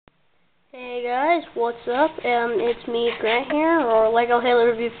Hey guys, what's up? It's me, Grant here, or Lego Halo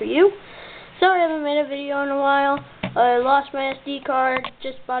review for you. Sorry I haven't made a video in a while. I lost my SD card,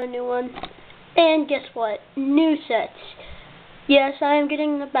 just bought a new one. And guess what? New sets. Yes, I am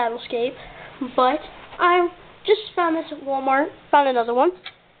getting the Battlescape, but I just found this at Walmart. Found another one.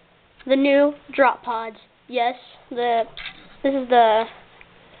 The new drop pods. Yes, this is the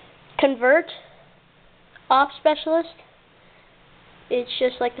Convert Op Specialist. It's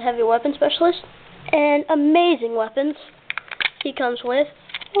just like the heavy weapon specialist, and amazing weapons he comes with.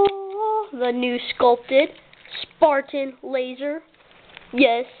 Oh, the new sculpted Spartan laser.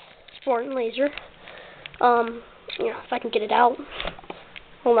 Yes, Spartan laser. If I can get it out.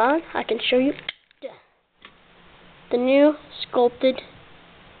 Hold on, I can show you. The new sculpted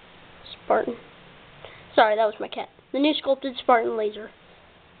Spartan. Sorry, that was my cat. The new sculpted Spartan laser.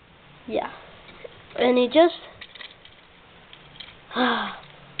 Yeah, and he just.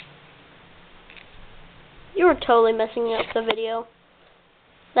 You were totally messing up the video.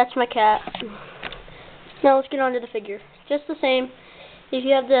 That's my cat. Now let's get on to the figure. Just the same. If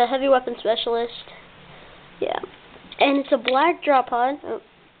you have the heavy weapon specialist, yeah. And it's a black drop pod.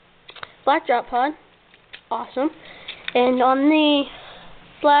 Black drop pod. Awesome. And on the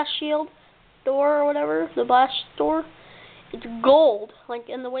blast shield door or whatever, the blast door, it's gold, like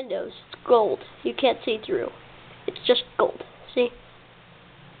in the windows. It's gold. You can't see through. It's just gold. See?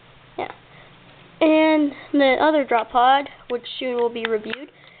 Yeah. And the other drop pod, which soon will be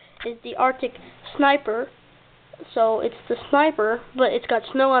reviewed, is the Arctic Sniper. So it's the sniper, but it's got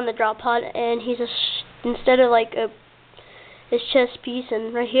snow on the drop pod, and he's instead of like his chest piece,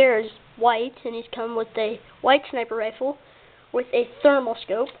 and right here is white, and he's come with a white sniper rifle with a thermal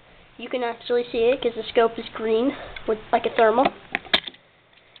scope. You can actually see it because the scope is green with like a thermal.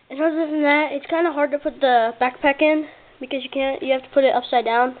 And other than that, it's kind of hard to put the backpack in, because you have to put it upside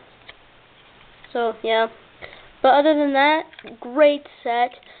down. So, yeah. But other than that, great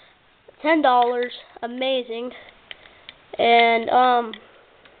set. $10, amazing. And,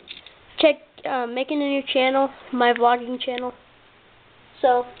 making a new channel, my vlogging channel.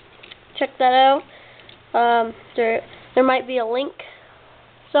 So, check that out. There might be a link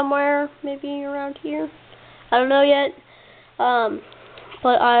somewhere, maybe around here. I don't know yet.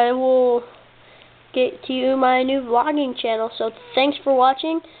 But I will get to you my new vlogging channel. So thanks for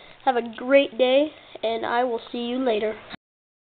watching. Have a great day, and I will see you later.